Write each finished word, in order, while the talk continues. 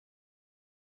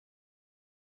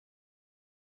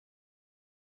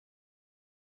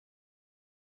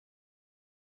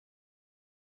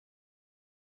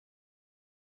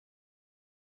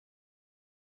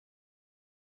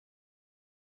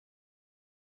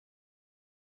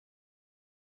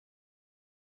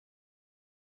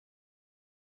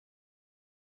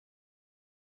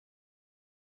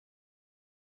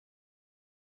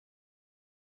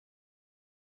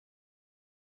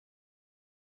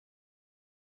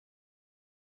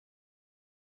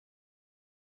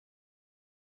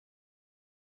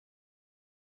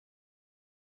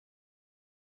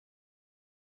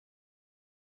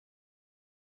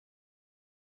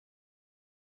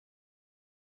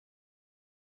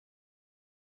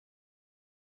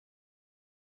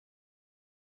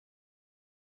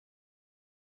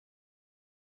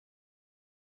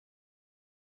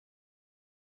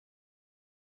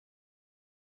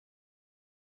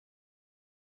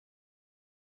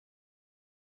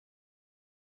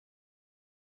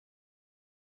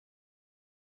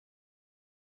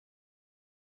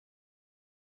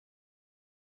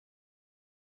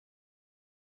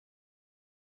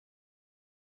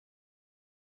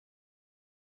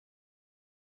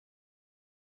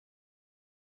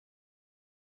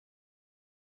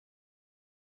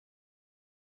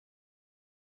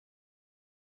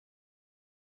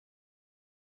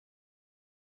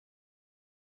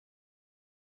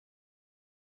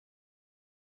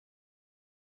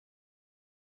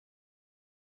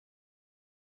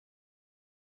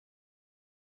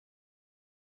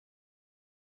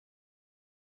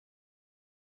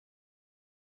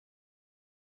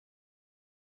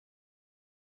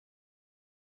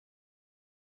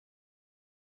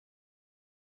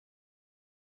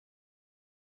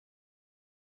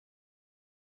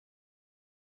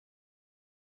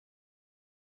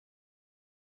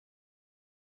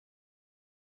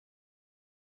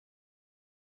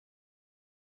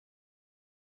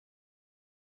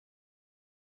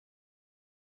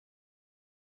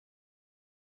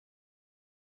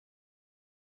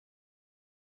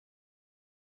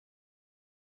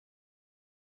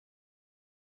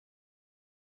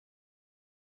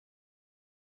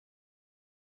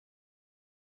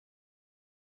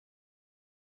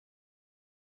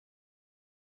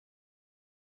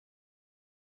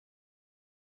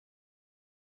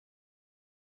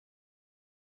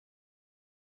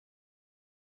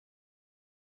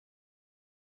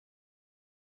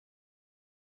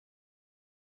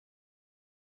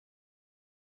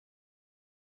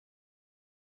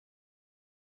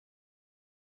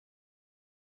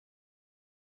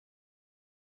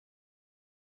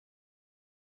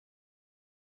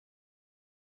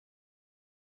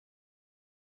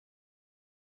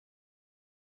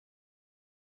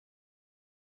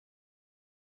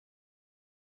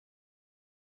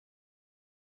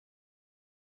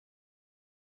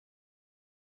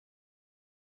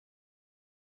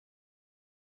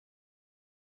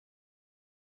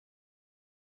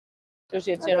Du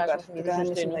siger til Rasmus, det gør han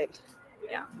ligesom regel.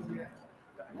 Ja.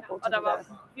 Og der var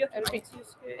virkelig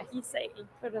tysk i salen.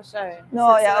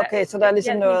 Nå ja, okay, så der er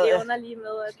ligesom noget... Det underlige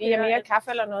med, at skal I have mere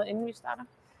kaffe eller noget, inden vi starter?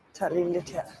 Tager lige lidt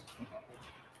her.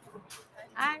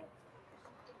 Hej.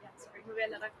 Ja, sorry, nu vil jeg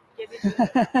lade dig give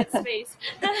lidt space.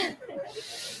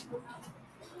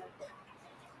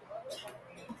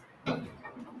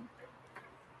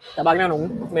 Der mangler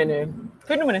nogen, men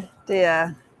pyt nu med det. Det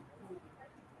er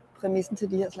præmissen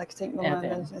til de her slags ting, må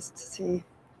man næsten sige.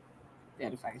 Det er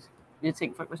det faktisk. Vi har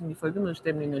tænkt, folk var sådan i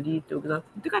folkemødestemning, og de dukkede op.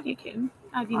 Det gør de ikke herinde.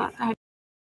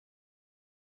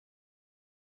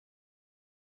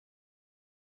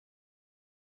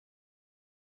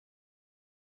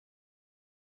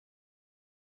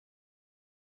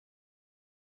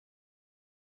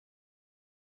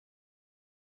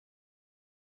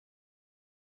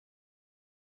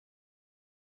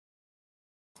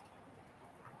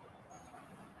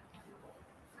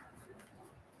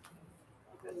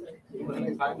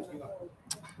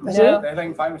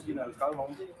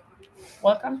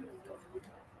 Welcome.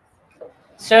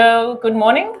 So, good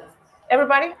morning,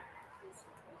 everybody.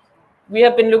 We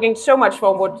have been looking so much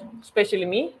forward, especially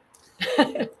me,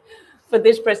 for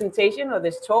this presentation or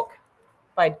this talk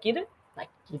by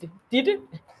Ditte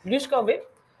Lysgaard Vind.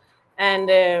 And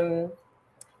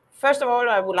first of all,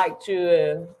 I would like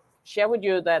to share with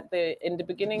you that in the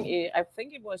beginning, I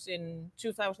think it was in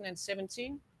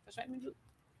 2017,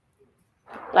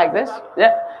 like this.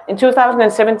 Yeah. In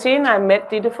 2017, I met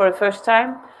Ditte for the first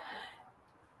time.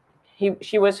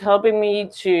 She was helping me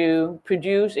to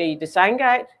produce a design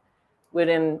guide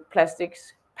within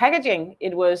plastics packaging.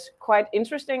 It was quite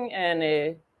interesting and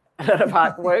a lot of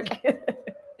hard work.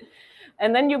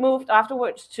 And then you moved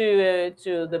afterwards to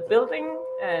the building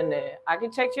and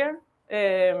architecture,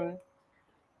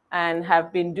 and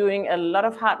have been doing a lot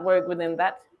of hard work within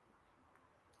that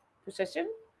position.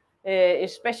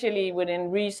 Especially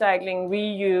within recycling,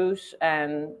 reuse,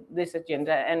 and this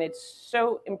agenda. And it's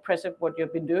so impressive what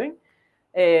you've been doing.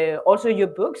 Also your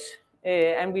books,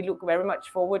 and we look very much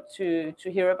forward to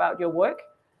hear about your work.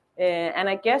 And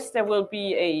I guess there will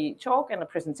be a talk and a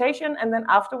presentation, and then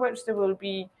afterwards it will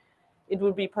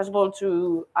be possible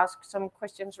to ask some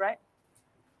questions, right,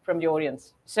 from the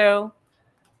audience. So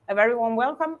a very warm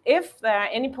welcome. If there are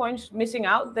any points missing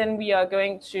out, then we are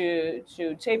going to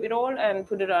tape it all and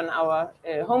put it on our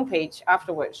homepage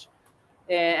afterwards.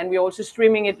 And we're also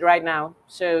streaming it right now.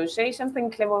 So say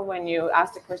something clever when you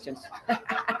ask the questions.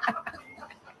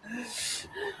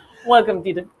 Welcome,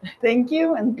 Ditte. Thank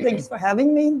you, and thanks for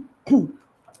having me.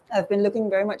 I've been looking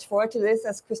very much forward to this.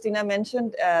 As Christina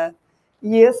mentioned,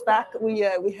 years back, we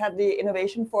had the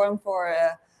Innovation Forum for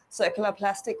circular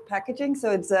plastic packaging.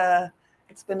 So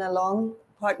it's been a long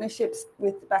partnership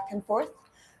with back and forth.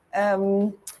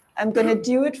 I'm going to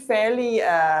do it fairly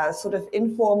sort of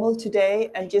informal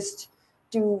today and just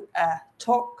do a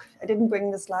talk. I didn't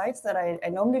bring the slides that I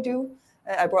normally do.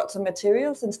 I brought some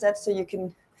materials instead, so you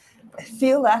can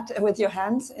feel that with your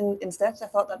hands instead. I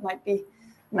thought that might be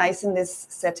nice in this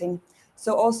setting.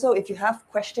 So also, if you have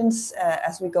questions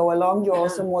as we go along, you're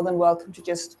also more than welcome to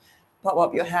just pop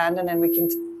up your hand, and then we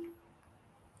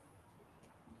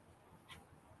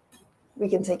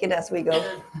can take it as we go.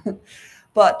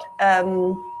 But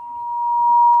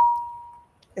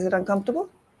is it uncomfortable?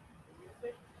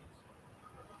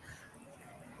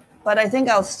 But I think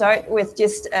I'll start with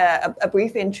just a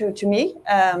brief intro to me.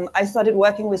 I started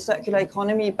working with circular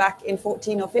economy back in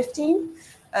 14 or 15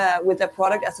 with a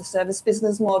product as a service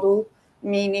business model,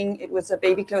 meaning it was a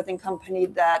baby clothing company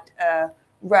that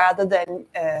rather than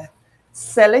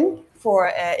selling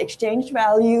for exchange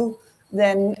value,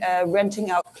 then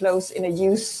renting out clothes in a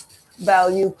use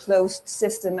value closed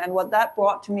system. And what that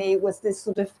brought to me was this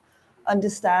sort of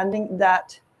understanding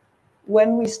that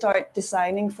when we start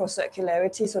designing for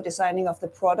circularity, so designing of the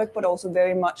product, but also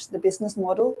very much the business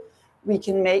model, we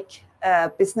can make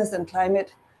business and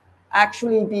climate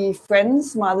actually be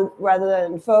friends rather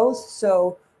than foes.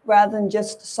 So rather than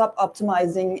just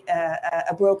sub-optimizing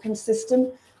a broken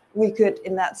system, we could,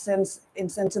 in that sense,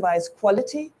 incentivize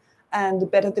quality. And the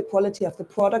better the quality of the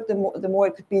product, the more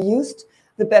it could be used,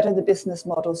 the better the business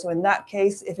model. So in that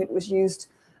case, if it was used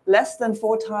less than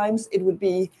 4 times, it would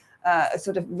be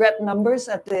sort of red numbers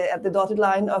at the dotted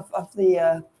line of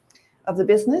the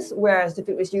business. Whereas if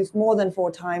it was used more than 4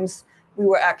 times, we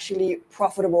were actually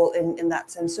profitable in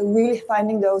that sense. So really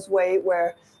finding those ways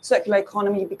where circular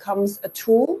economy becomes a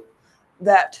tool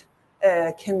that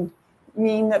can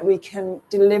mean that we can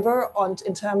deliver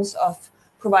in terms of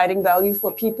providing value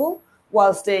for people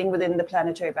while staying within the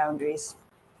planetary boundaries.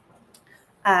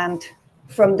 And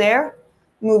from there,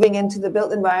 moving into the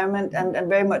built environment and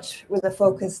very much with a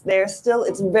focus there still.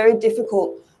 It's very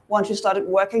difficult once you started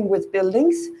working with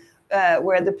buildings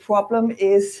where the problem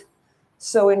is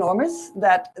so enormous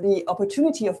that the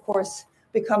opportunity, of course,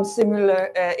 becomes similar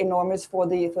enormous for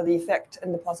the effect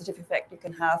and the positive effect you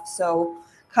can have. So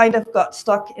kind of got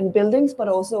stuck in buildings, but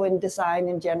also in design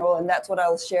in general. And that's what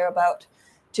I'll share about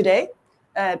today,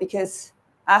 because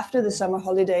after the summer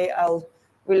holiday, I'll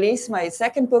release my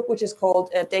second book, which is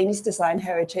called Danish Design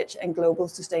Heritage and Global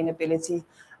Sustainability.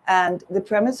 And the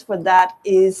premise for that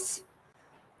is,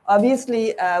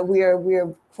 obviously,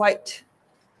 we're quite,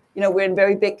 we're in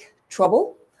very big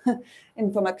trouble.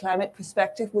 And from a climate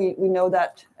perspective, we know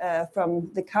that from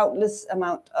the countless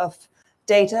amount of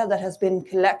data that has been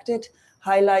collected,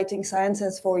 highlighting science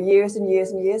has for years and years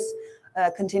and years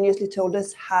continuously told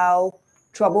us how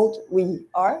troubled we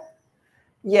are.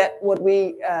 Yet what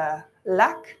we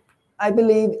lack, I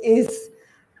believe, is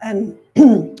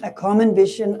a common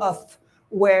vision of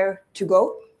where to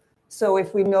go. So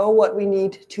if we know what we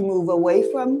need to move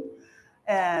away from,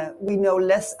 we know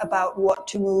less about what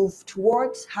to move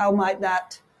towards. How might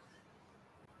that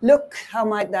look? How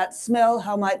might that smell?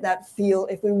 How might that feel?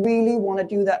 If we really want to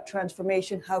do that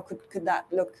transformation, how could that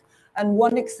look? And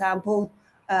one example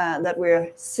that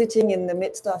we're sitting in the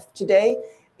midst of today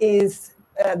is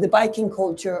the biking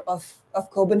culture of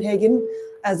Copenhagen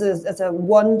as a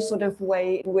one sort of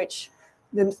way in which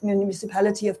the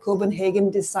municipality of Copenhagen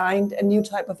designed a new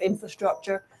type of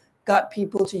infrastructure, got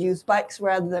people to use bikes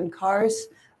rather than cars.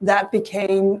 That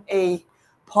became a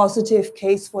positive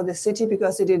case for the city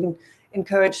because it didn't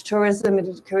encourage tourism, it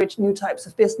encouraged new types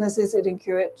of businesses, it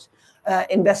encouraged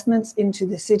investments into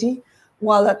the city,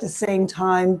 while at the same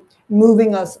time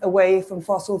moving us away from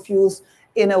fossil fuels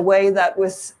in a way that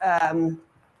was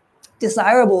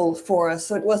desirable for us.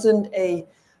 So it wasn't a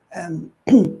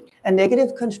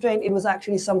negative constraint, it was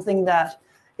actually something that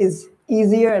is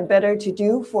easier and better to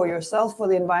do for yourself, for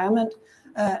the environment,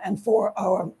 and for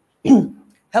our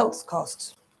health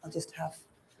costs. I'll just have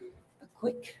a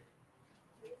quick.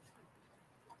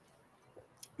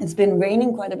 It's been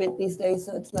raining quite a bit these days,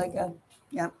 so it's like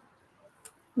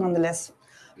nonetheless.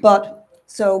 But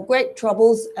so great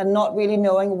troubles and not really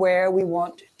knowing where we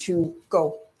want to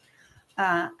go.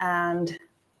 And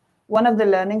one of the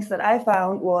learnings that I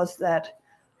found was that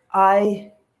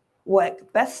I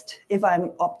work best if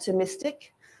I'm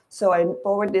optimistic. So I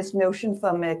borrowed this notion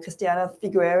from Christiana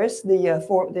Figueres,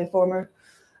 the former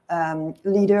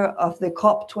leader of the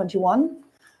COP21,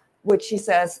 which she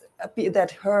says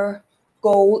that her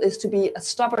goal is to be a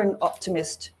stubborn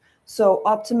optimist. So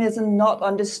optimism not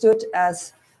understood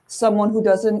as someone who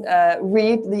doesn't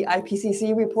read the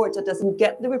IPCC reports, that doesn't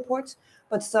get the reports,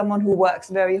 but someone who works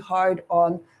very hard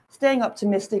on staying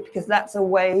optimistic, because that's a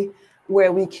way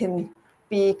where we can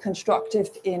be constructive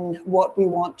in what we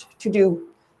want to do.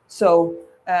 So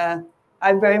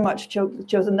I've very much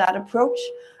chosen that approach.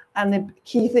 And the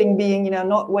key thing being,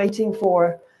 not waiting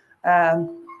for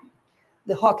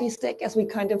the hockey stick as we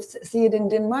kind of see it in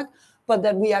Denmark, but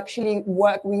that we actually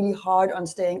work really hard on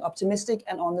staying optimistic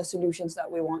and on the solutions that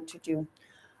we want to do.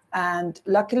 And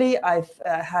luckily, I've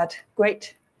had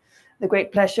the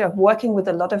great pleasure of working with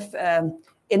a lot of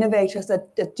innovators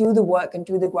that do the work and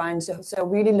do the grind. So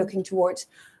really looking towards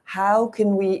how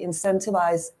can we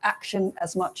incentivize action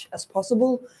as much as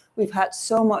possible. We've had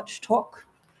so much talk,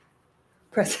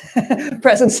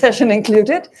 present session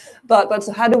included, but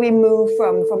so how do we move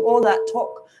from all that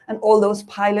talk and all those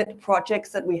pilot projects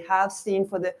that we have seen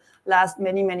for the last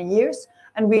many years,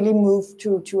 and really move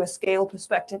to a scale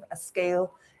perspective, a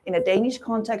scale in a Danish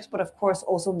context, but of course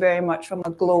also very much from a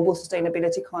global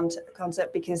sustainability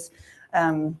concept, because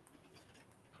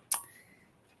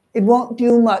it won't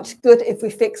do much good if we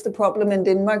fix the problem in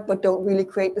Denmark, but don't really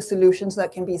create the solutions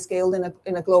that can be scaled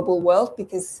in a global world,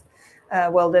 because,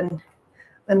 well, then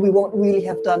we won't really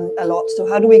have done a lot. So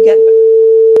how do we get...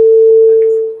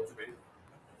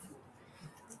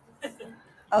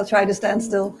 I'll try to stand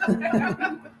still.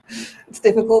 It's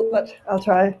difficult, but I'll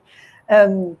try.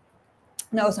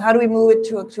 No, so how do we move it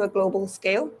to a global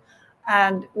scale?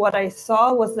 And what I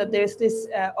saw was that there's this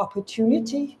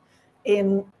opportunity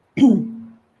in...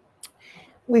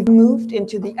 We've moved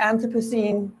into the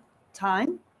Anthropocene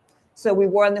time. So we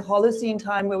were in the Holocene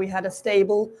time where we had a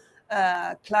stable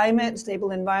climate,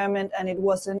 stable environment, and it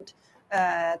wasn't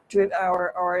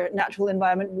our natural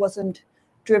environment wasn't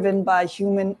driven by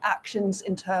human actions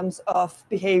in terms of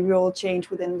behavioral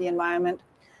change within the environment.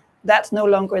 That's no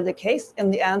longer the case. In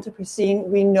the Anthropocene,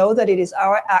 we know that it is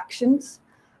our actions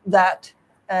that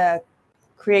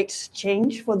creates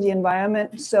change for the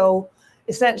environment. So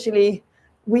essentially,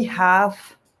 we have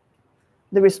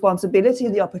the responsibility,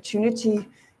 the opportunity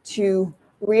to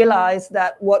realize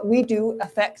that what we do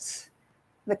affects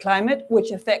the climate,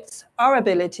 which affects our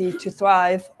ability to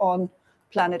thrive on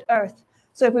planet Earth.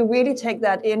 So if we really take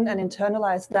that in and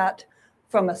internalize that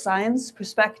from a science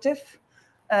perspective,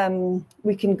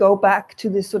 we can go back to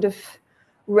this sort of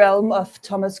realm of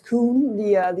Thomas Kuhn,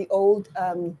 the old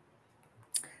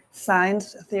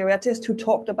science theoretist who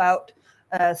talked about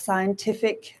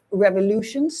scientific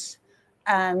revolutions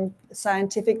and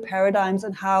scientific paradigms,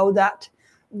 and how that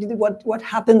what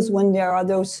happens when there are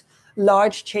those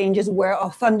large changes where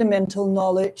our fundamental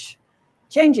knowledge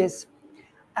changes.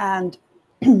 And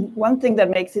one thing that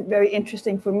makes it very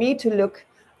interesting for me to look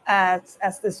at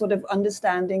as this sort of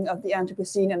understanding of the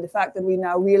Anthropocene, and the fact that we're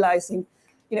now realizing,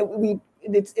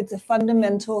 it's a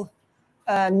fundamental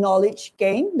knowledge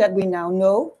gain that we now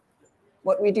know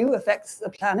what we do affects the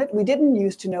planet. We didn't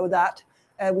used to know that.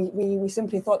 We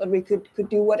simply thought that we could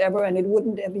do whatever and it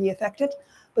wouldn't be affected.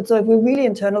 But so if we really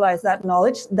internalize that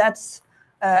knowledge, that's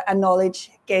a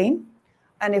knowledge gain.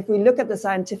 And if we look at the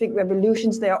scientific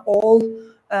revolutions, they are all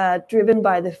driven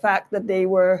by the fact that they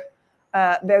were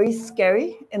very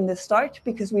scary in the start,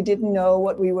 because we didn't know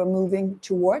what we were moving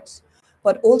towards.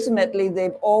 But ultimately,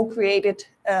 they've all created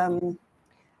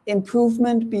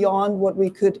improvement beyond what we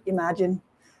could imagine.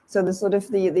 So the sort of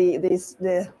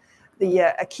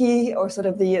a key, or sort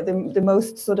of the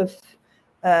most sort of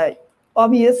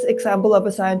obvious example of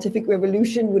a scientific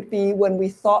revolution would be when we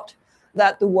thought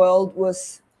that the world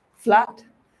was flat,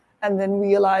 and then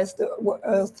realized the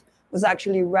Earth was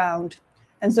actually round.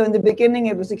 And so in the beginning,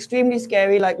 it was extremely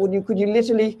scary. Like, could you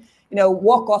literally,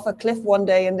 walk off a cliff one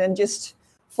day and then just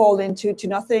fall into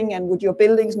nothing? And would your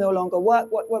buildings no longer work?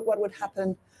 What would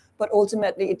happen? But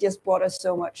ultimately, it just brought us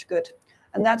so much good.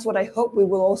 And that's what I hope we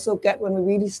will also get when we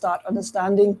really start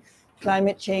understanding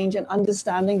climate change and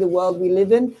understanding the world we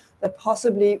live in, that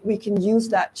possibly we can use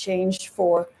that change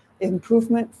for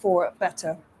improvement, for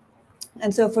better.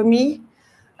 And so for me,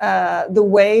 the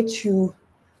way to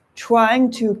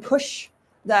trying to push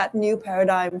that new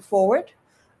paradigm forward,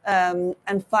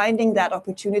 and finding that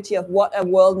opportunity of what a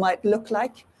world might look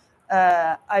like,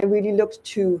 I really looked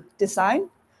to design,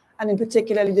 and in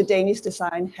particularly the Danish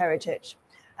design heritage.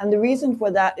 And the reason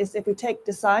for that is, if we take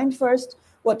design first,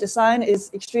 what design is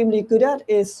extremely good at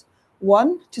is,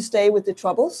 one, to stay with the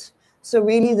troubles. So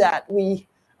really that we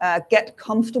get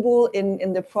comfortable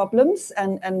in the problems,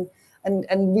 and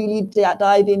really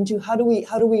dive into how do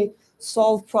we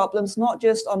solve problems, not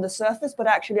just on the surface, but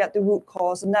actually at the root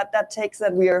cause. And that takes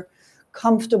that we are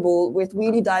comfortable with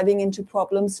really diving into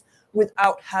problems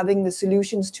without having the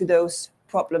solutions to those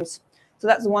problems. So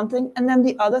that's one thing. And then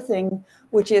the other thing,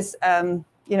 which is,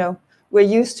 we're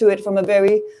used to it from a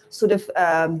very sort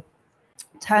of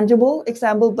tangible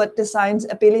example, but design's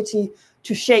ability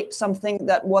to shape something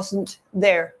that wasn't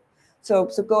there. So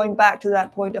going back to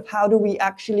that point of how do we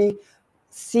actually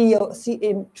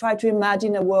try to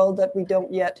imagine a world that we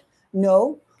don't yet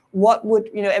know. What would,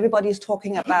 everybody's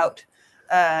talking about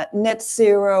net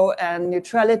zero and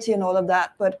neutrality and all of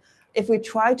that, but if we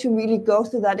try to really go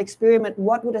through that experiment,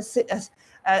 what would a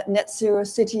net zero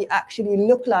city actually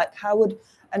look like? How would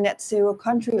a net zero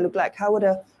country look like? How would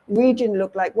a region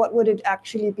look like? What would it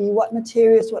actually be? What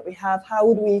materials would we have? How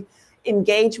would we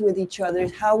engage with each other?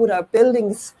 How would our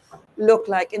buildings look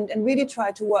like? And really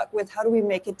try to work with how do we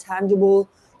make it tangible,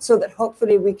 so that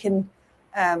hopefully we can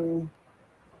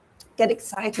get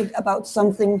excited about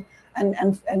something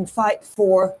and fight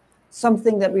for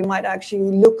something that we might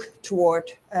actually look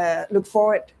forward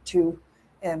to.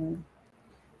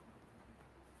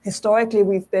 Historically,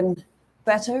 we've been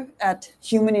better at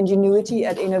human ingenuity,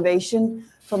 at innovation,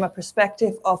 from a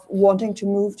perspective of wanting to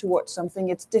move towards something.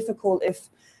 It's difficult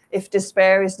if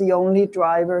despair is the only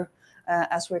driver,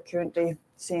 as we're currently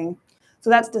seeing. So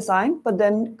that's design, but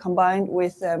then combined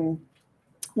with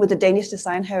the Danish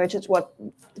design heritage, what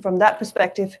from that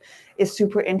perspective is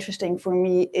super interesting for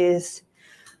me is,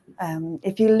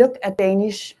 if you look at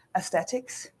Danish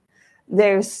aesthetics,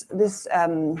 there's this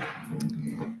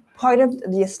part of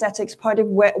the aesthetics, part of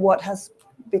what has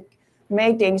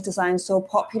made Danish design so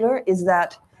popular is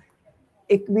that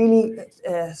it really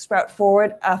sprout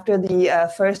forward after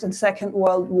the First and Second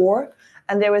World War.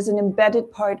 And there was an embedded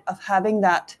part of having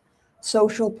that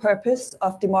social purpose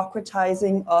of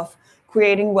democratizing, of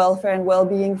creating welfare and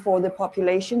well-being for the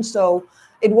population. So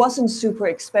it wasn't super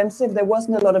expensive. There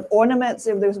wasn't a lot of ornaments.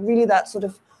 There was really that sort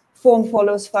of form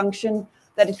follows function,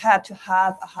 that it had to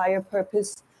have a higher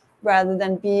purpose rather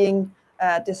than being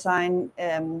designed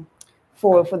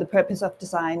for the purpose of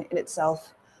design in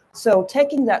itself. So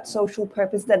taking that social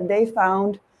purpose that they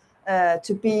found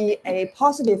to be a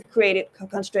positive creative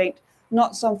constraint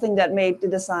not something that made the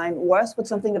design worse, but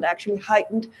something that actually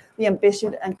heightened the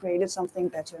ambition and created something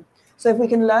better. So if we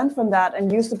can learn from that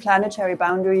and use the planetary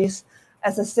boundaries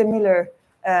as a similar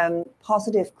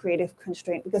positive creative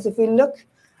constraint, because if we look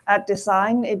at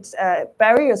design, it's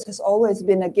barriers has always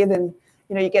been a given.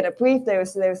 You know, you get a brief,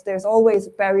 there's always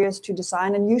barriers to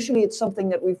design, and usually it's something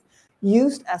that we've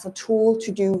used as a tool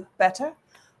to do better.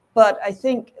 But I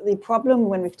think the problem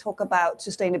when we talk about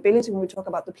sustainability, when we talk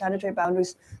about the planetary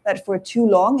boundaries, that for too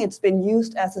long it's been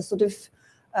used as a sort of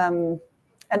an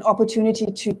opportunity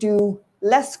to do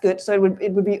less good. So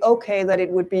it would be okay that it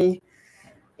would be,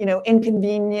 you know,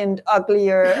 inconvenient,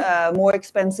 uglier, more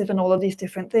expensive, and all of these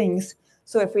different things.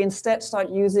 So if we instead start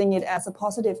using it as a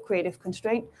positive creative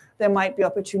constraint, there might be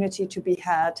opportunity to be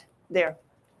had there.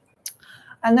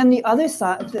 And then the other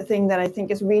side, the thing that I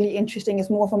think is really interesting is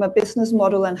more from a business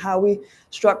model and how we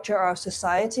structure our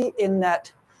society, in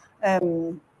that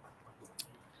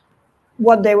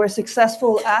what they were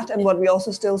successful at and what we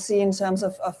also still see in terms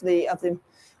of the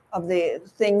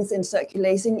things in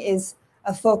circulating is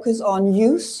a focus on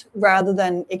use rather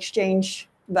than exchange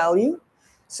value.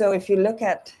 So if you look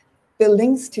at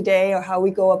buildings today, or how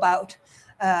we go about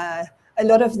a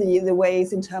lot of the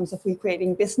ways in terms of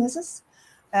recreating businesses,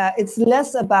 it's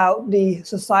less about the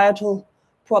societal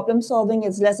problem solving,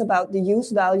 it's less about the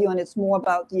use value, and it's more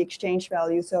about the exchange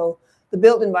value. So the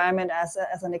built environment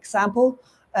as an example,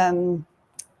 in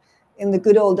the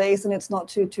good old days, and it's not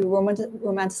to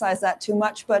romanticize that too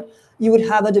much, but you would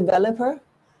have a developer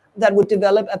that would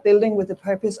develop a building with the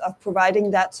purpose of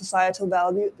providing that societal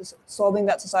value, solving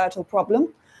that societal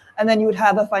problem. And then you would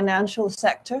have a financial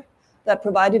sector that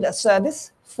provided a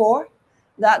service for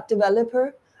that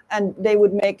developer, and they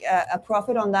would make a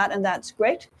profit on that, and that's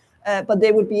great. But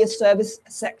they would be a service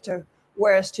sector.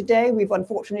 Whereas today, we've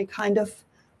unfortunately kind of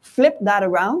flipped that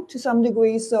around to some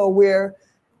degree. So we're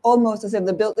almost as if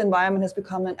the built environment has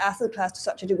become an asset class to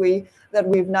such a degree that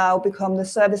we've now become the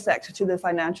service sector to the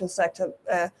financial sector,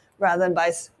 rather than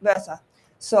vice versa.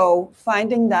 So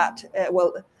finding that,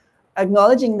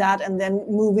 acknowledging that, and then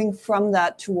moving from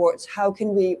that towards how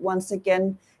can we once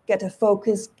again get a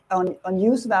focus on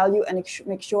use value and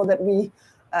make sure that we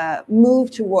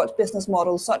move towards business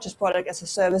models such as product as a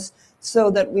service, so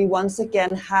that we once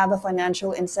again have a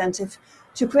financial incentive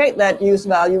to create that use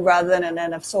value rather than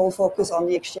a sole focus on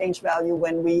the exchange value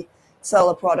when we sell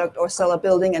a product or sell a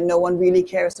building, and no one really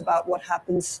cares about what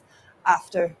happens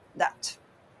after that.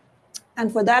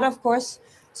 And for that, of course,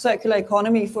 circular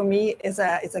economy for me is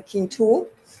a key tool.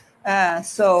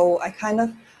 So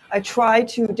I try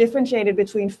to differentiate it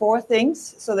between four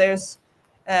things. So there's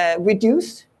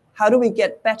reduce. How do we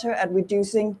get better at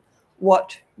reducing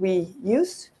what we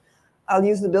use? I'll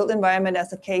use the built environment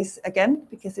as a case again,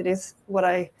 because it is what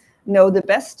I know the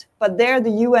best. But there,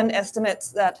 the UN estimates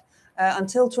that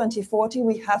until 2040,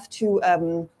 we have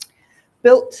to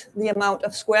build the amount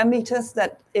of square meters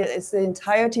that is the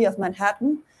entirety of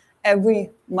Manhattan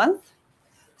every month.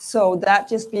 So that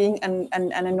just being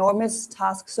an enormous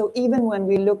task. So even when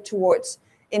we look towards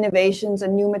innovations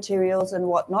and new materials and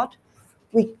whatnot,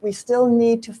 we still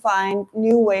need to find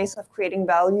new ways of creating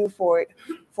value for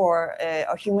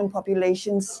our human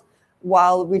populations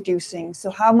while reducing. So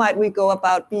how might we go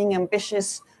about being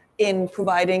ambitious in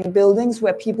providing buildings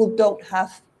where people don't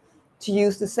have to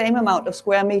use the same amount of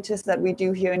square meters that we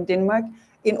do here in Denmark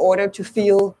in order to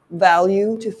feel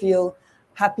value, to feel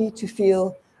happy, to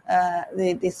feel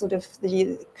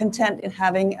the content in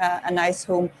having a nice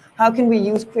home? How can we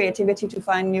use creativity to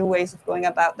find new ways of going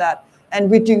about that and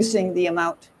reducing the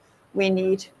amount we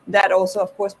need? That also,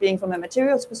 of course, being from a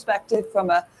materials perspective, from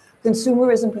a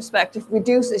consumerism perspective,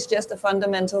 reduce is just a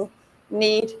fundamental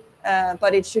need,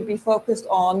 but it should be focused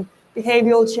on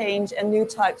behavioral change and new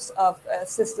types of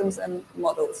systems and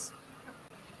models.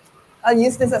 I'll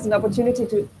use this as an opportunity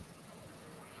to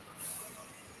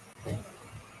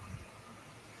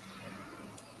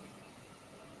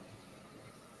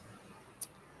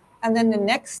and then the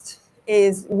next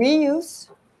is reuse.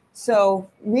 So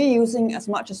reusing as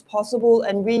much as possible,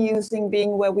 and reusing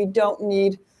being where we don't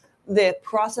need the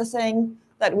processing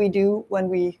that we do when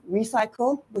we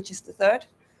recycle, which is the third.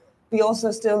 We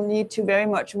also still need to very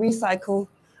much recycle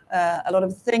a lot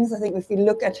of things. I think if we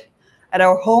look at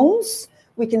our homes,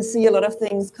 we can see a lot of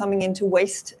things coming into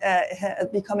waste,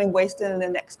 becoming wasted in the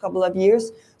next couple of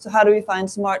years. So how do we find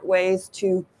smart ways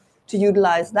to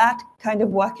utilize that, kind of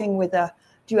working with a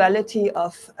duality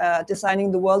of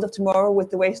designing the world of tomorrow with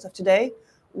the waste of today,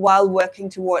 while working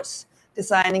towards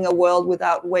designing a world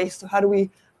without waste? So how do we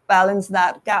balance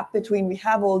that gap between we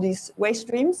have all these waste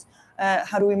streams,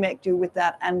 how do we make do with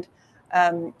that? And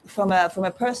from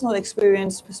a personal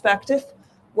experience perspective,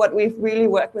 what we've really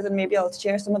worked with, and maybe I'll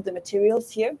share some of the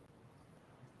materials here.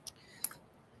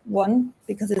 One,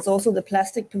 because it's also the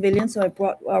plastic pavilion, so I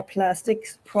brought our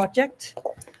plastics project,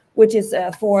 which is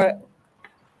for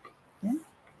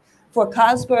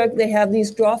Carlsberg. They have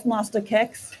these Draft Master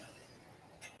kegs.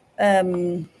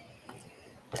 This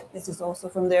is also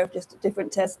from there, just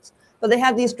different tests. But they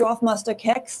have these Draft Master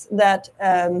kegs that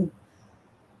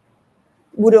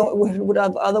would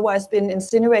have otherwise been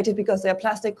incinerated because they're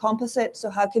plastic composite. So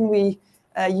how can we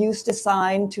use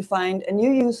design to find a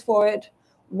new use for it,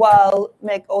 while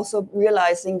also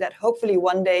realizing that hopefully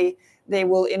one day they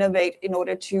will innovate in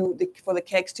order for the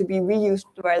kegs to be reused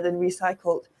rather than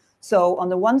recycled. So on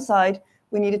the one side,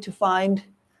 we needed to find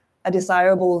a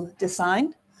desirable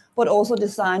design, but also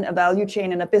design a value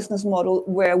chain and a business model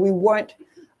where we weren't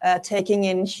taking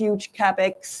in huge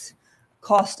capex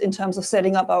cost in terms of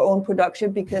setting up our own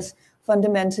production, because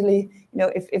fundamentally,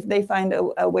 if they find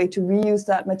a way to reuse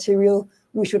that material,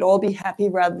 we should all be happy,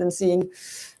 rather than seeing,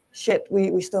 shit,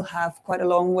 we still have quite a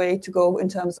long way to go in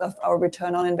terms of our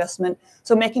return on investment.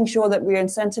 So making sure that we're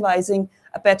incentivizing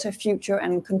a better future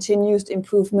and continuous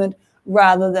improvement,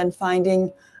 rather than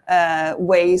finding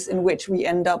ways in which we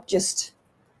end up just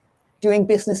doing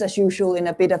business as usual in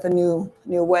a bit of a new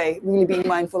way. Really being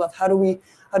mindful of how do we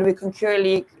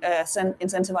concurrently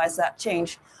incentivize that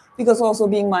change, because also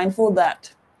being mindful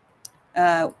that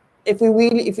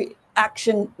if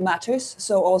action matters,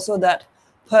 so also that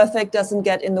perfect doesn't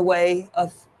get in the way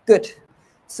of good.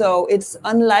 So it's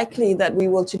unlikely that we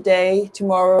will today,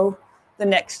 tomorrow, the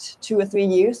next 2 or 3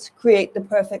 years create the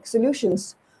perfect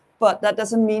solutions, but that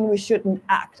doesn't mean we shouldn't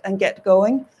act and get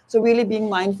going. So really being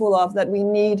mindful of that we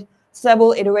need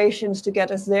several iterations to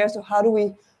get us there. So how do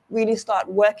we really start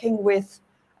working with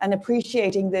and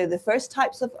appreciating the first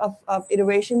types of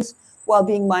iterations, while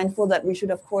being mindful that we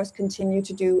should, of course, continue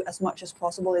to do as much as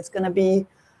possible. It's going to be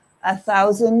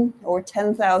 1,000 or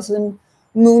 10,000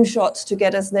 moonshots to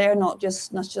get us there, not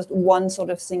just one sort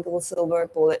of single silver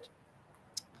bullet.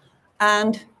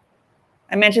 And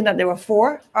I mentioned that there were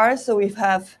 4 R's. So we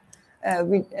have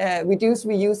reduce,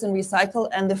 reuse, and recycle.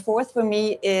 And the 4th for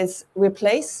me is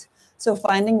replace. So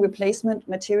finding replacement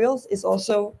materials is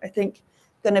also, I think,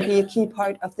 going to be a key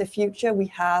part of the future. We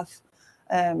have,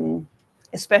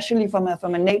 especially from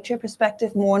a nature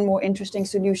perspective, more and more interesting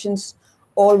solutions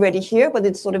already here, but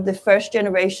it's sort of the first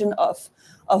generation of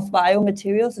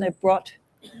biomaterials, and I brought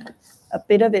a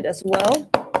bit of it as well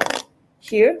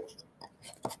here.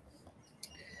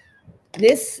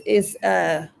 This is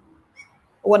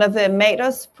one of the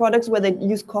Mader's products where they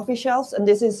use coffee shelves, and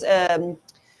this is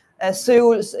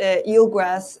Seoul's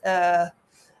eelgrass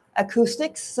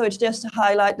acoustics. So it's just to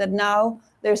highlight that now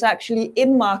there's actually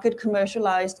in-market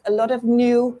commercialized a lot of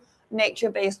new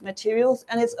nature-based materials,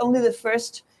 and it's only the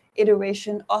first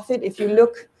iteration of it. If you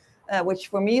look, which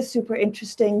for me is super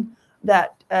interesting,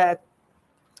 that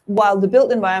while the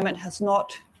built environment has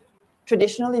not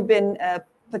traditionally been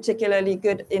particularly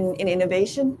good in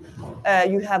innovation,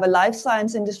 you have a life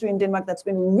science industry in Denmark that's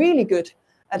been really good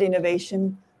at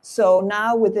innovation. So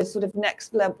now with this sort of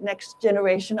next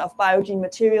generation of biogene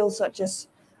materials, such as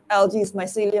algae,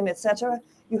 mycelium, etc.,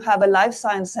 you have a life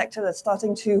science sector that's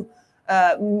starting to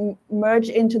merge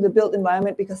into the built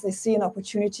environment, because they see an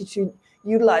opportunity to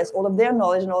utilize all of their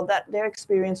knowledge and all that their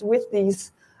experience with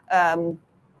these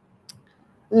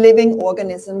living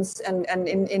organisms, and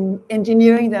in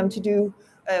engineering them to do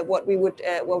what we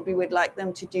would like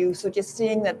them to do. So just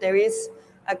seeing that there is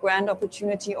a grand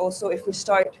opportunity also if we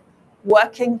start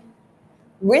working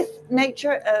with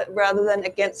nature rather than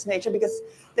against nature, because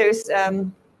there's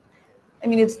I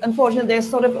mean, it's unfortunate, there's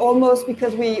sort of almost,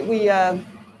 because we oh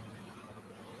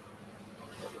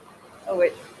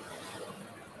wait.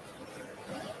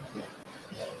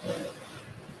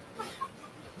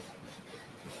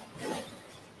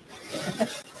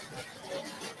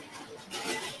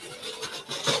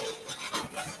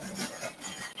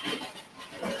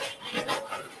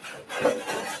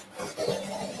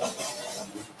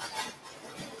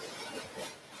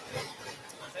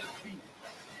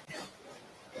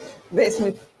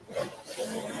 Basically.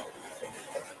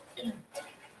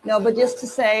 No, but just to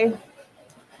say,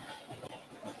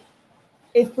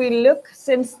 if we look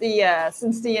since the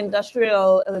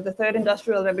industrial, the third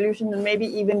industrial revolution, and maybe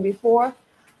even before,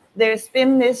 there's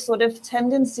been this sort of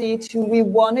tendency we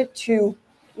wanted to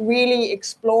really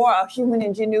explore our human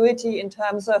ingenuity in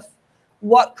terms of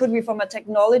what could we, from a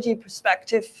technology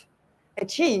perspective,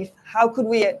 achieve? How could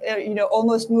we,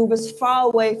 almost move as far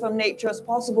away from nature as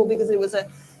possible, because it was a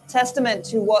testament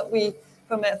to what we,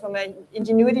 from an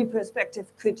ingenuity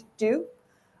perspective, could do.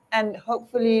 And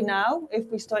hopefully now, if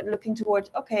we start looking towards,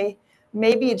 okay,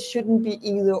 maybe it shouldn't be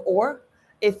either or.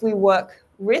 If we work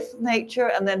with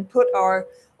nature and then put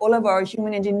all of our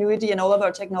human ingenuity and all of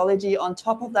our technology on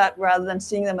top of that, rather than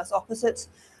seeing them as opposites,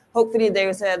 hopefully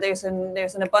there's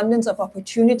an abundance of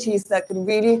opportunities that could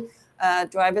really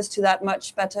drive us to that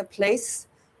much better place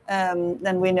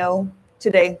than we know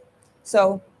today.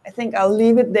 So I think I'll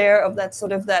leave it there.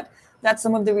 That's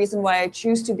some of the reason why I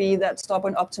choose to be that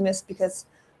stubborn optimist, because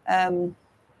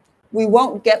we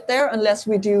won't get there unless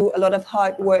we do a lot of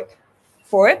hard work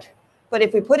for it. But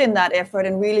if we put in that effort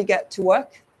and really get to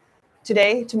work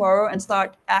today, tomorrow, and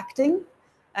start acting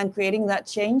and creating that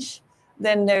change,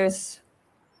 then there's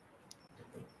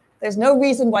no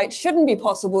reason why it shouldn't be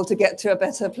possible to get to a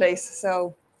better place.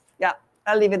 So yeah,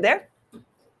 I'll leave it there.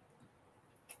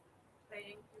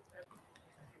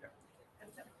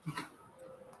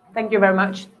 Thank you very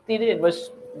much, Ditte. It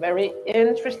was very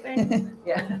interesting.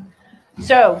 Yeah.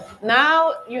 So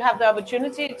now you have the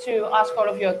opportunity to ask all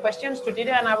of your questions to Ditte,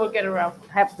 and I will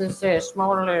have this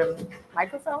small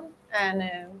microphone, and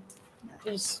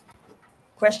please.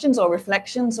 Questions or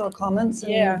reflections or comments?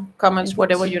 Yeah, comments,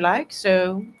 whatever you like.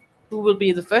 So who will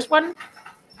be the first one?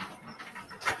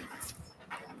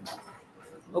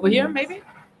 Over here, maybe?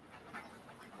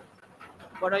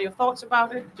 What are your thoughts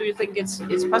about it? Do you think it's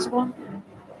possible?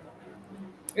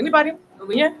 Anybody?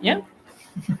 Over here? Yeah?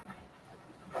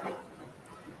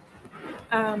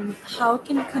 How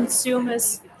can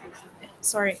consumers,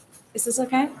 sorry, is this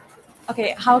okay?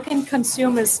 Okay, how can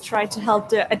consumers try to help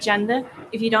the agenda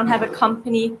if you don't have a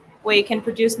company where you can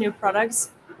produce new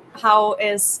products? How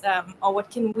is, or what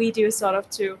can we do sort of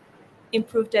to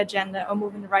improve the agenda or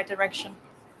move in the right direction?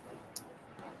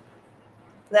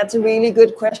 That's a really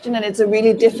good question, and it's a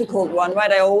really difficult one,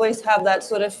 right? I always have that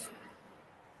sort of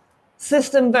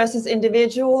system versus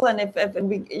individual, and if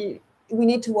we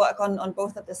need to work on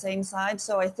both at the same side.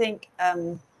 So I think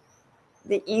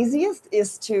the easiest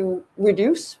is to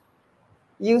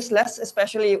use less,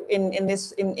 especially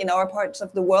in our parts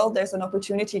of the world. There's an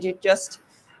opportunity to just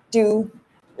do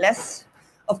less.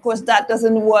 Of course, that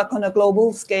doesn't work on a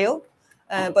global scale,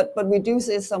 but reduce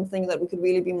is something that we could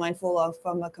really be mindful of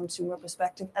from a consumer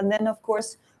perspective. And then, of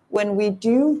course, when we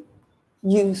do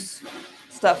use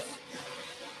stuff,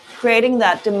 creating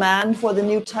that demand for the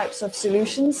new types of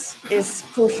solutions is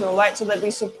crucial, right? So that we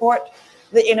support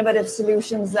the innovative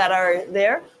solutions that are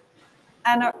there,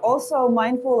 and are also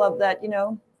mindful of that,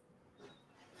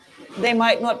 they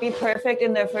might not be perfect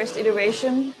in their first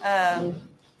iteration.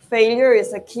 Failure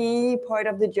is a key part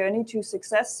of the journey to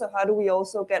success. So how do we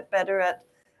also get better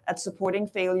at supporting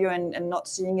failure and not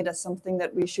seeing it as something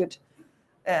that we should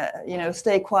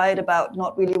stay quiet about,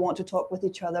 not really want to talk with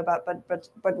each other about,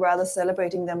 but rather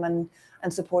celebrating them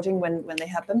and supporting when they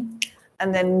happen.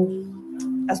 And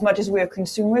then, as much as we are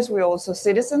consumers, we're also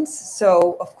citizens.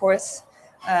 So, of course,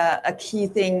 a key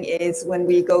thing is when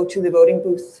we go to the voting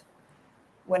booth,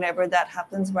 whenever that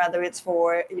happens, whether it's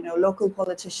for local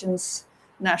politicians,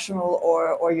 national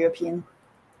or European.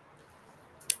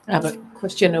 I have a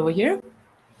question over here.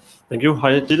 Thank you.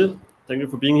 Hi, Ditte. Thank you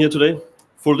for being here today.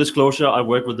 Full disclosure, I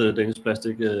work with the Danish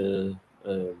plastic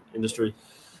industry.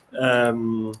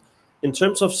 In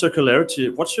terms of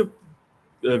circularity, what's your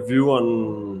view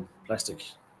on plastic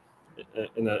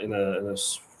in a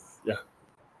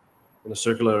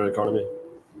circular economy?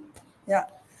 Yeah.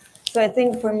 So I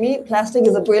think for me, plastic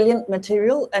is a brilliant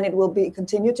material, and it will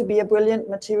continue to be a brilliant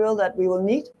material that we will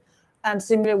need. And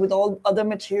similar with all other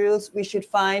materials, we should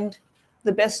find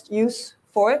the best use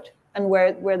for it and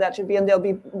where that should be. And there'll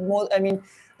be more. I mean,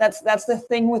 that's the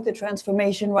thing with the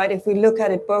transformation, right? If we look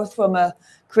at it both from a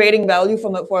creating value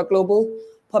for a global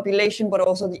population, but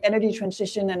also the energy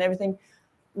transition and everything,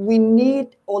 we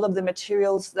need all of the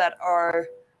materials that are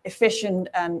efficient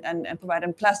and provide.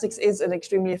 And plastics is an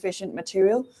extremely efficient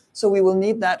material, so we will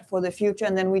need that for the future.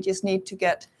 And then we just need to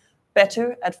get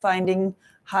better at finding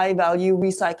high value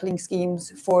recycling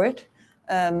schemes for it,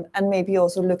 and maybe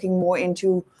also looking more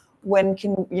into what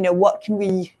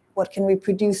can we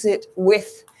produce it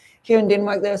with. Here in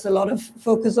Denmark, there's a lot of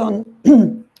focus on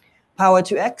power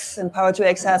to X, and power to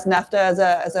X has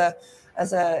naphtha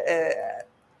as a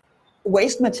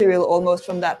waste material almost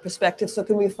from that perspective. So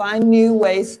can we find new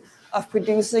ways of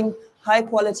producing high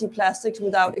quality plastics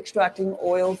without extracting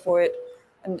oil for it?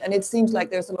 And it seems like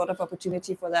there's a lot of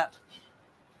opportunity for that.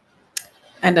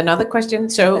 And another question.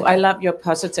 So I love your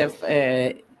positive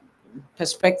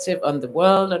perspective on the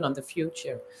world and on the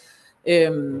future.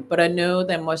 But I know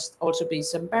there must also be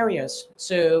some barriers.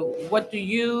 So what do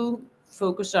you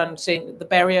focus on, saying the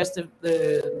barriers,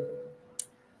 the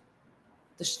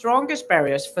strongest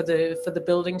barriers for the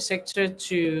building sector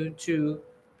to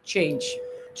change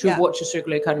towards a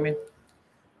circular economy?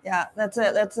 Yeah, that's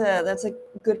a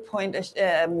good point.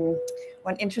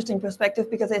 One interesting perspective,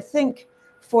 because I think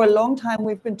for a long time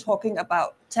we've been talking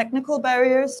about technical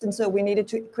barriers, and so we needed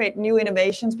to create new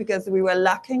innovations because we were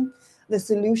lacking the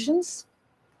solutions,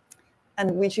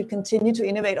 and we should continue to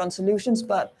innovate on solutions.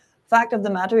 But fact of the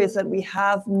matter is that we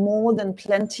have more than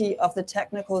plenty of the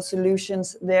technical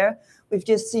solutions there. We've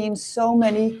just seen so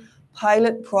many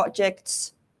pilot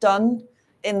projects done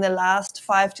in the last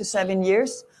 5 to 7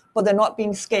 years, but they're not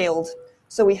being scaled.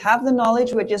 So we have the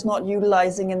knowledge, we're just not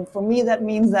utilizing. And for me, that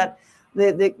means that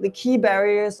the key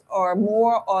barriers are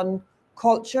more on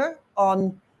culture,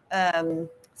 on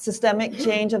systemic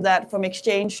change of that, from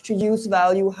exchange to use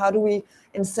value. How do we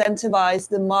incentivize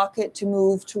the market to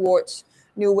move towards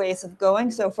new ways of going?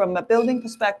 So from a building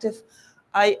perspective,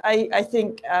 I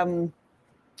think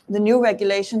the new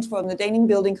regulations from the Danish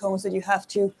building codes that you have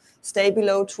to stay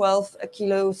below 12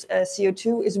 kilos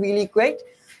CO2 is really great,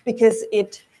 because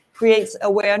it creates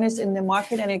awareness in the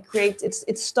market, and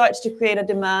it starts to create a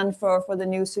demand for the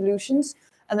new solutions.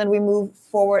 And then we move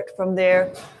forward from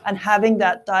there, and having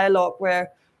that dialogue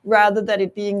where, rather than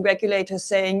it being regulators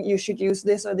saying you should use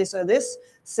this or this or this,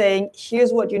 saying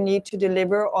here's what you need to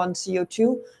deliver on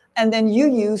CO2, and then you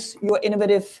use your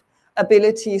innovative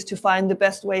abilities to find the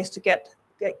best ways to get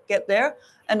there,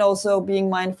 and also being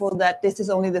mindful that this is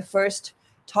only the first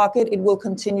target. It will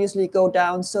continuously go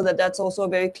down, so that's also a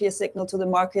very clear signal to the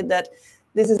market that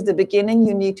this is the beginning.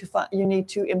 You need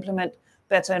to implement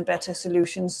better and better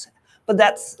solutions. But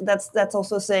that's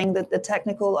also saying that the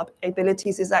technical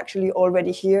abilities is actually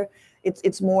already here.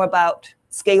 It's more about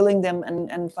scaling them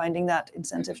and finding that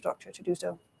incentive structure to do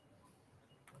so.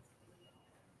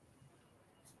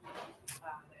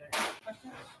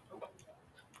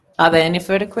 Are there any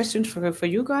further questions for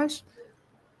you guys?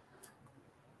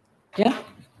 Yeah.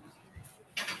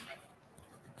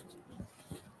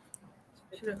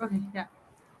 Okay. Yeah.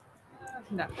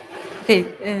 No. Okay.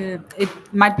 It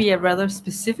might be a rather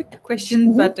specific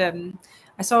question, but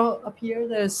I saw up here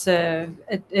there's an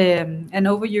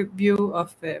overview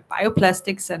of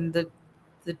bioplastics and the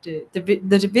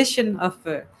division of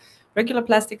regular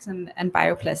plastics and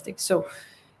bioplastics. So,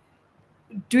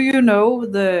 do you know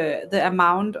the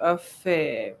amount of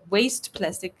waste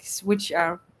plastics which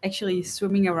are actually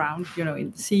swimming around,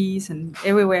 in the seas and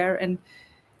everywhere,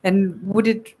 and would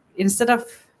it, instead of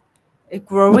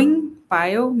growing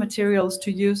biomaterials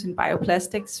to use in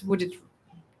bioplastics, would it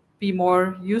be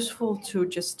more useful to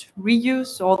just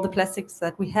reuse all the plastics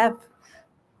that we have?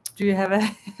 Do you have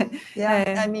a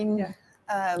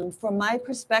from my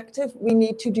perspective, we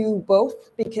need to do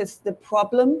both, because the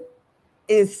problem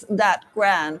is that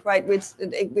grand, right?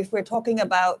 If we're talking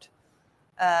about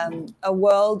a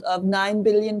world of 9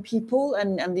 billion people,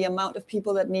 and the amount of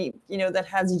people that need, that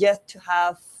has yet to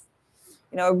have,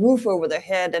 a roof over their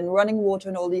head and running water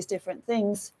and all these different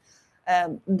things,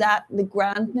 that the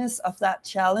grandness of that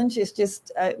challenge is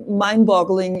just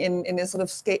mind-boggling in a sort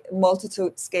of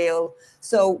multitude scale.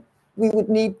 So we would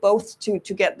need both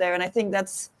to get there, and I think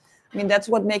that's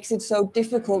what makes it so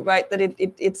difficult, right? That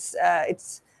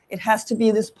it has to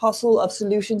be this puzzle of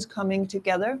solutions coming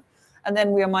together, and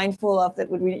then we are mindful of that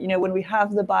when we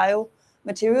have the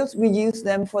biomaterials, we use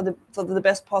them for the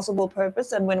best possible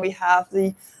purpose, and when we have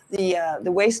the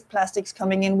waste plastics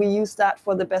coming in, we use that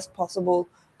for the best possible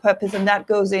purpose, and that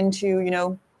goes into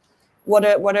what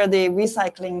are the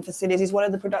recycling facilities, what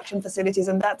are the production facilities,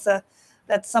 and that's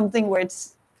something where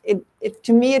it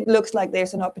to me it looks like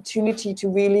there's an opportunity to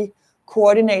really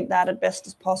coordinate that as best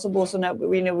as possible. So now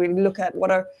we look at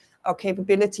what are our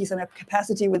capabilities and our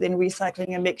capacity within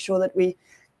recycling, and make sure that we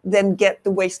then get the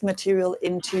waste material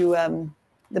into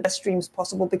the best streams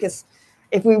possible. Because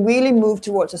if we really move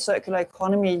towards a circular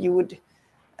economy,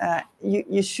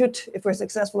 you should, if we're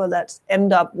successful at that,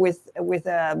 end up with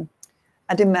a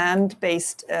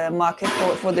demand-based market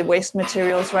for the waste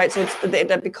materials, right? So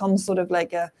that becomes sort of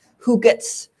like who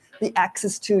gets the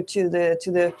access to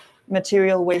the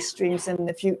material waste streams in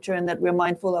the future, and that we're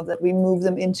mindful of that we move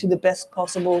them into the best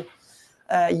possible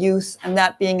use, and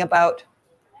that being about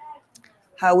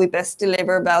how we best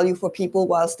deliver value for people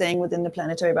while staying within the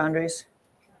planetary boundaries.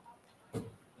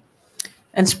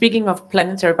 And speaking of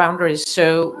planetary boundaries,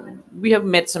 so we have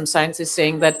met some scientists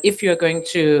saying that if you're going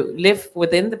to live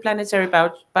within the planetary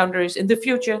boundaries in the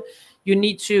future, you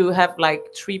need to have like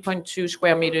 3.2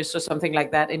 square meters or something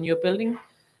like that in your building,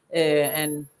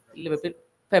 and live a bit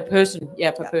per person.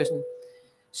 Yeah, per person.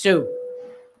 So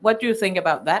what do you think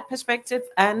about that perspective?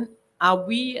 And are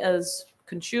we as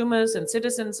consumers and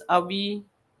citizens, can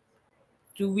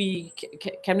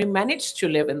we manage to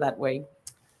live in that way?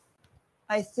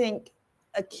 I think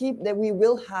that we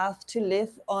will have to live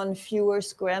on fewer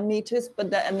square meters, but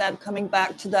that coming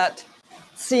back to that,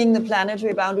 seeing the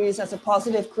planetary boundaries as a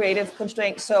positive creative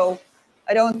constraint. So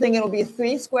I don't think it'll be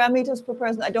 3 square meters per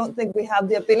person. I don't think we have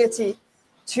the ability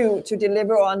to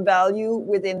deliver on value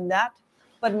within that,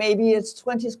 but maybe it's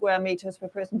 20 square meters per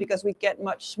person, because we get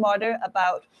much smarter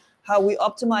about how we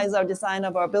optimize our design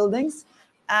of our buildings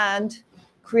and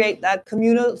create that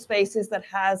communal spaces that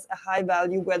has a high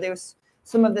value, where there's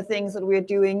some of the things that we're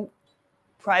doing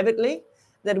privately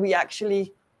that we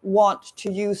actually want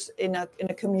to use in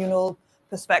a communal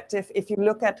perspective. If you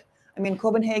look at, I mean,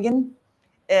 Copenhagen,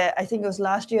 I think it was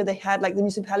last year, they had, like, the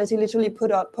municipality literally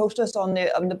put out posters on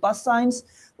the bus signs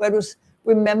where it was,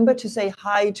 remember to say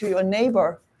hi to your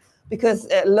neighbor, because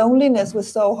loneliness was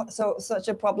such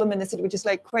a problem in the city, which is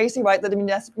like crazy, right? That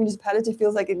the municipality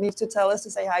feels like it needs to tell us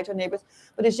to say hi to our neighbors.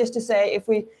 But it's just to say, if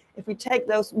we take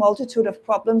those multitude of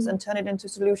problems and turn it into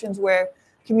solutions where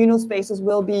communal spaces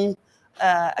will be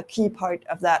a key part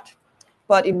of that.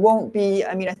 But it won't be,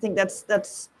 I mean, I think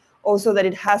that's also that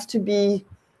it has to be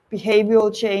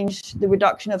behavioral change, the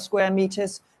reduction of square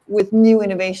meters with new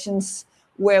innovations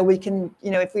where we can,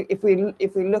 you know, if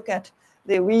we look at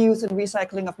the reuse and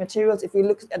recycling of materials, if we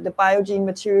look at the biogene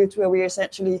materials where we are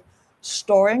essentially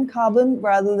storing carbon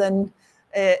rather than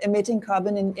emitting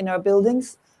carbon in our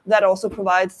buildings, that also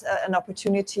provides an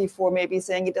opportunity for maybe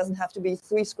saying it doesn't have to be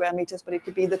 3 square meters, but it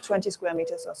could be the 20 square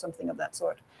meters or something of that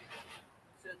sort.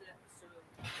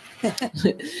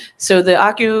 So the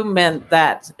argument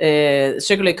that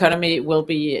circular economy will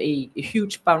be a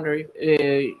huge boundary,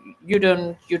 you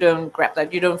don't grab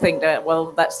that. You don't think that,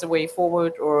 well, that's the way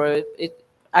forward, or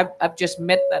I've just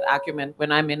met that argument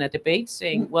when I'm in a debate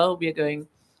saying, well, we're going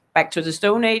back to the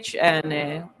Stone Age,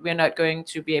 and we're not going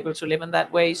to be able to live in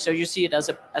that way. So you see it as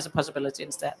a possibility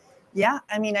instead. Yeah,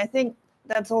 I mean, I think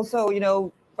that's also, you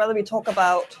know, whether we talk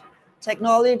about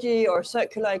technology or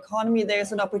circular economy,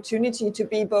 there's an opportunity to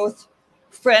be both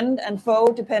friend and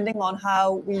foe depending on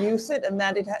how we use it, and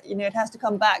that it has to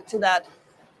come back to that: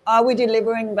 are we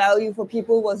delivering value for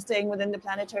people while staying within the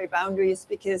planetary boundaries?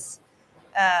 Because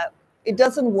it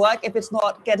doesn't work if it's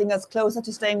not getting us closer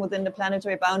to staying within the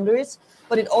planetary boundaries,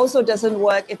 but it also doesn't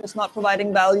work if it's not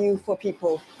providing value for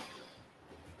people.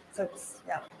 So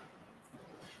yeah.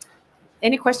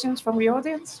 Any questions from the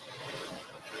audience?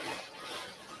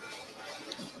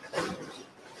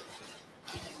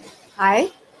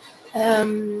 Hi.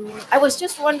 I was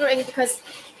just wondering, because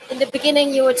in the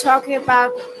beginning you were talking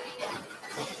about...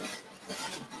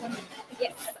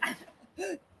 Yes.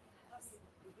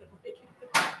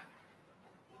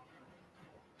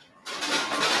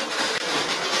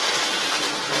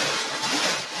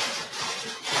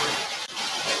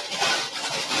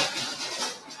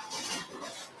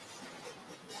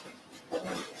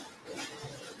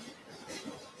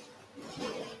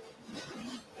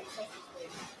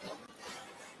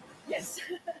 Yes.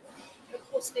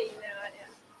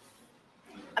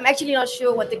 I'm actually not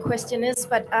sure what the question is,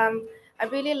 but I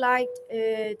really liked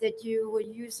that you were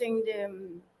using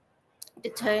the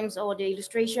terms or the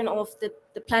illustration of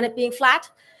the planet being flat,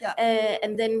 yeah.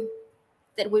 And then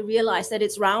that we realized that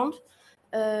it's round,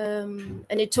 and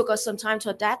it took us some time to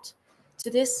adapt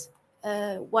to this.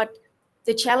 What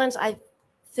the challenge, I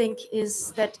think,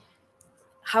 is that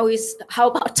how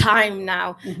about time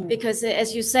now? Mm-hmm. Because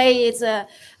as you say, it's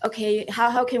okay,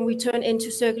 how can we turn into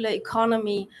circular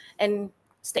economy and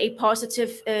stay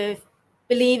positive,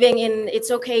 believing in it's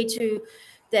okay to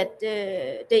that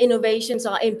the innovations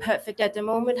are imperfect at the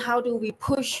moment? How do we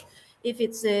push? If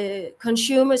it's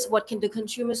consumers, what can the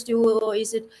consumers do, or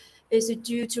is it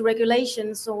due to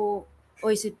regulations, or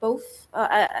is it both?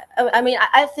 I mean,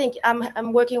 I think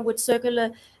I'm working with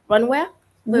circular runware,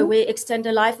 where we extend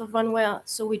the life of runware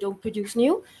so we don't produce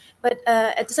new. But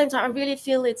at the same time, I really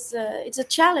feel it's a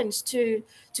challenge to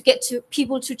get to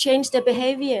people to change their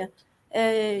behavior,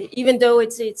 even though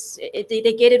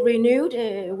they get it renewed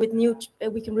with new.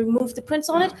 We can remove the prints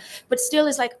on it, but still,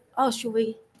 it's like, oh, should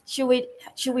we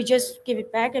just give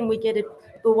it back and we get it?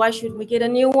 But why should we get a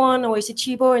new one, or is it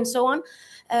cheaper, and so on?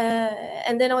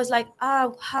 And then I was like,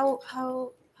 how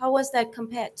was that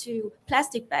compared to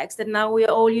plastic bags that now we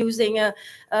are all using a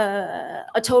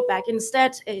tote bag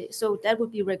instead? So that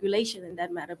would be regulation in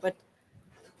that matter, but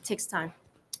it takes time.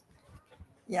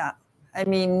 Yeah, I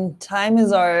mean, time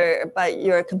is but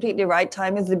you're completely right.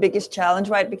 Time is the biggest challenge,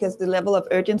 right? Because the level of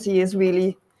urgency is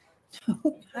really,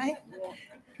 hi.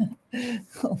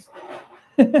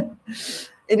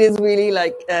 It is really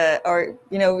like,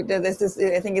 there's this,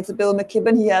 I think it's Bill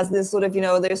McKibben, he has this sort of,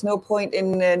 there's no point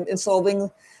in solving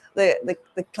the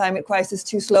climate crisis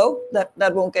too slow.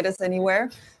 That won't get us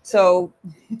anywhere. So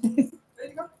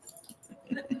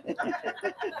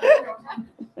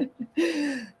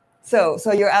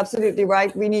So you're absolutely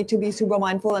right. We need to be super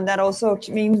mindful, and that also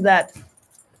means that,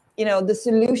 you know, the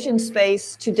solution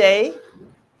space today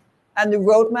and the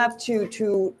roadmap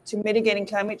to mitigating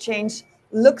climate change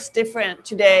looks different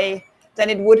today than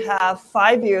it would have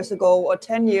 5 years ago or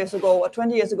 10 years ago or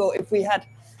 20 years ago if we had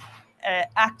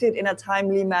acted in a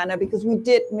timely manner, because we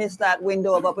did miss that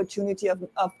window of opportunity of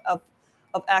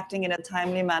acting in a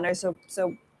timely manner. So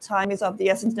time is of the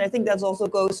essence, and I think that also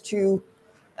goes to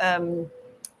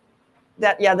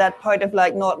that part of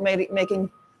like not making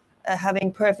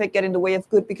having perfect get in the way of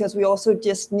good, because we also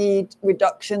just need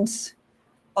reductions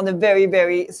on a very,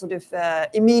 very sort of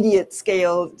immediate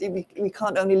scale. We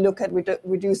can't only look at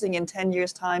reducing in 10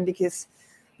 years time, because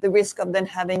the risk of then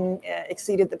having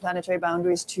exceeded the planetary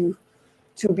boundaries to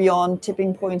beyond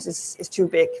tipping points is too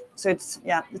big. So it's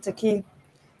a key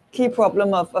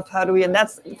problem of how do we, and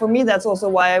that's, for me, that's also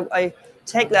why I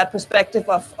take that perspective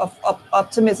of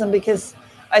optimism, because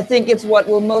I think it's what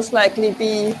will most likely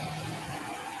be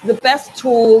the best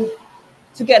tool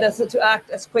to get us to act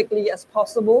as quickly as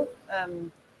possible,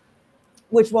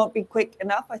 which won't be quick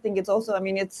enough. I think it's also, I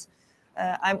mean, it's,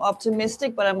 I'm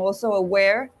optimistic, but I'm also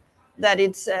aware that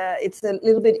it's a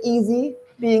little bit easy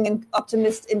being an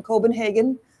optimist in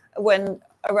Copenhagen when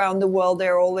around the world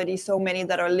there are already so many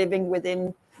that are living with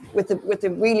the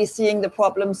really seeing the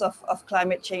problems of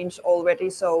climate change already.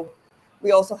 So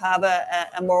we also have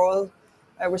a moral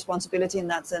responsibility in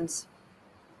that sense.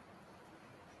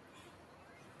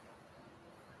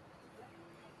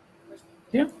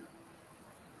 Yeah.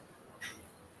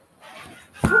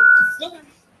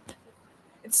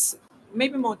 It's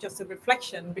maybe more just a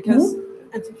reflection, because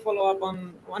and to follow up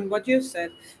on what you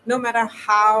said, no matter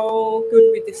how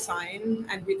good we design,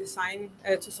 and we design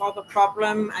to solve a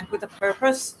problem and with a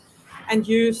purpose and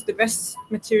use the best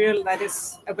material that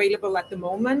is available at the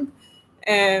moment,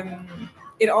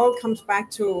 it all comes back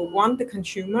to, one, the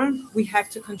consumer. We have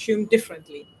to consume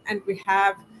differently, and we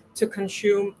have to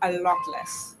consume a lot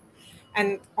less.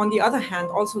 And on the other hand,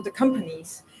 also the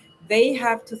companies, they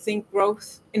have to think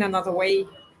growth in another way,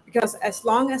 because as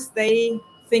long as they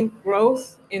think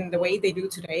growth in the way they do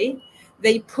today,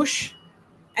 they push,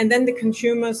 and then the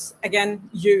consumers again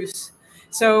use.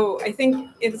 So I think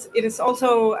it is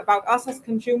also about us as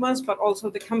consumers, but also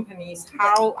the companies,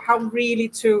 how really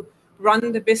to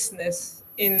run the business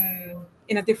in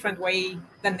a different way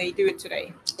than they do it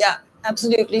today. Yeah,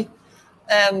 absolutely.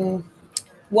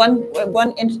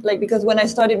 Because when I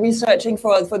started researching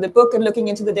for the book and looking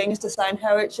into the Danish design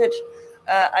heritage,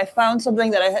 I found something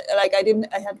that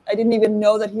I didn't even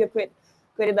know that he had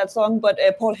created that song. But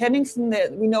Paul Henningsen,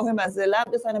 we know him as the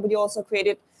lab designer, but he also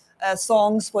created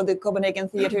songs for the Copenhagen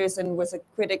theaters and was a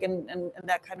critic and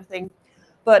that kind of thing.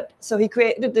 But so he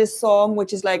created this song,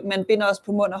 which is like, man binder os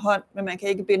på mund og hånd, men man kan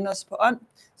ikke binde os på ånd.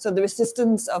 So the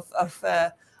resistance of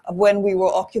when we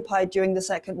were occupied during the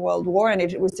Second World War, and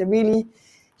it was a really,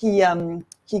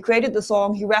 he created the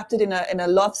song, he wrapped it in a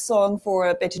love song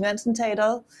for Betty Nansen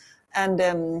Teater, and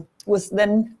was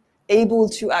then able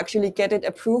to actually get it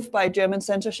approved by German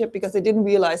censorship, because they didn't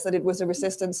realize that it was a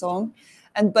resistance song.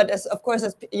 But as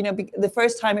you know, the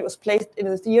first time it was played in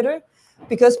the theater,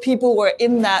 because people were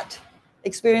in that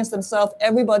experience themselves,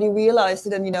 everybody realized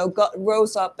it and, you know,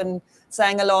 rose up and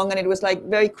sang along, and it was like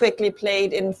very quickly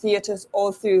played in theaters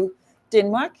all through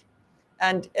Denmark.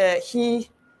 And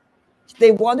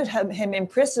they wanted him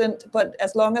imprisoned, but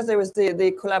as long as there was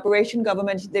the collaboration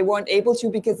government, they weren't able to,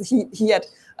 because he had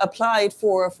applied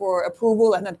for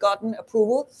approval and had gotten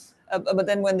approval. But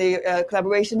then when the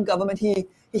collaboration government, he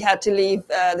had to leave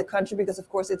the country, because of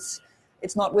course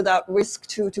it's not without risk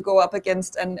to go up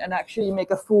against and actually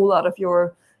make a fool out of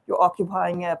your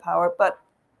occupying power. But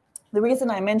the reason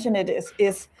I mention it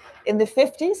is in the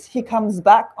 50s, he comes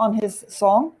back on his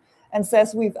song and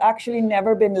says, we've actually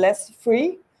never been less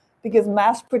free, because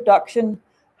mass production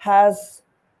has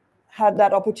had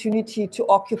that opportunity to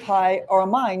occupy our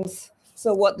minds.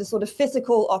 So what the sort of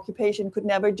physical occupation could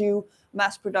never do,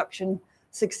 mass production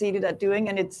succeeded at doing.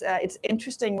 And it's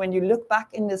interesting when you look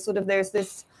back in this sort of, there's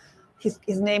this,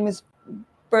 his name is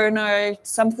Bernard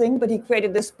something, but he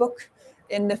created this book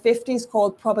in the 50s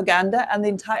called Propaganda, and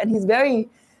and he's very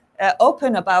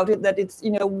open about it, that it's, you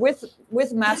know,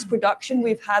 with mass production,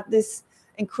 we've had this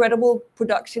incredible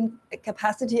production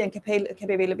capacity and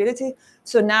capability.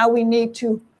 So now we need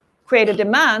to create a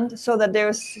demand so that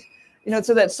there's, you know,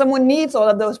 so that someone needs all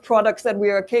of those products that we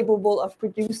are capable of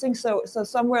producing. So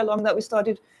somewhere along that we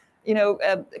started, you know,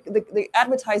 the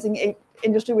advertising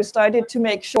industry was started to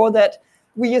make sure that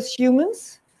we as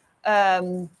humans,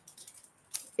 you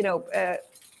know,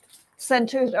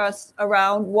 centered us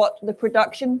around what the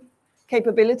production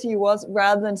capability was,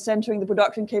 rather than centering the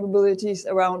production capabilities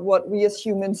around what we as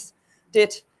humans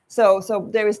did. So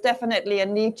there is definitely a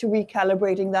need to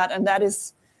recalibrating that, and that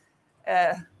is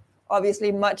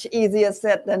obviously much easier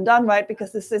said than done, right?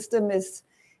 Because the system is,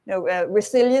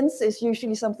 resilience is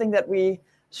usually something that we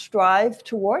strive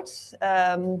towards.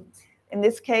 In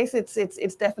this case,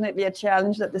 it's definitely a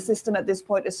challenge that the system at this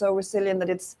point is so resilient that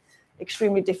it's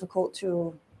extremely difficult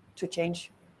to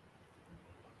change.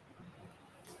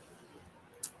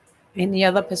 Any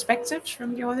other perspectives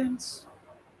from the audience?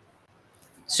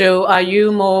 So are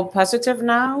you more positive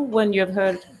now when you've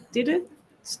heard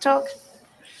Ditte's talk?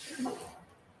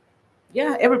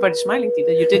 Yeah, everybody's smiling,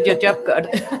 Ditte. You did your job good.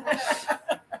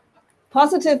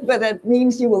 Positive, but that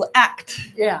means you will act.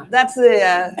 Yeah. That's the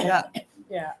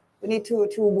Yeah. We need to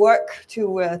work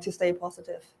to stay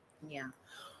positive. Yeah.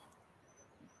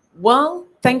 Well,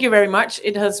 thank you very much.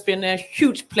 It has been a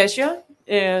huge pleasure.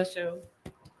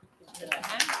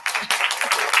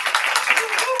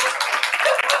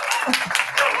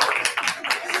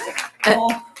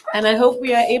 And I hope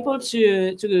we are able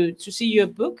to see your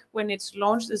book when it's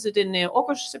launched. Is it in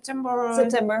August, September?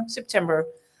 September.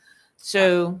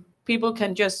 So people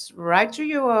can just write to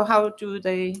you, or how do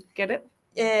they get it?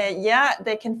 Yeah,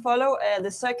 they can follow the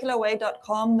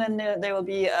circularway.com. Then there will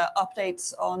be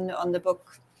updates on the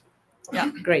book. Yeah,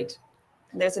 great.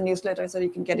 There's a newsletter, so you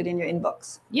can get it in your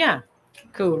inbox. Yeah,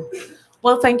 cool.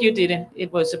 Well, thank you, Ditte.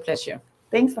 It was a pleasure.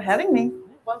 Thanks for having me.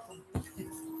 Welcome.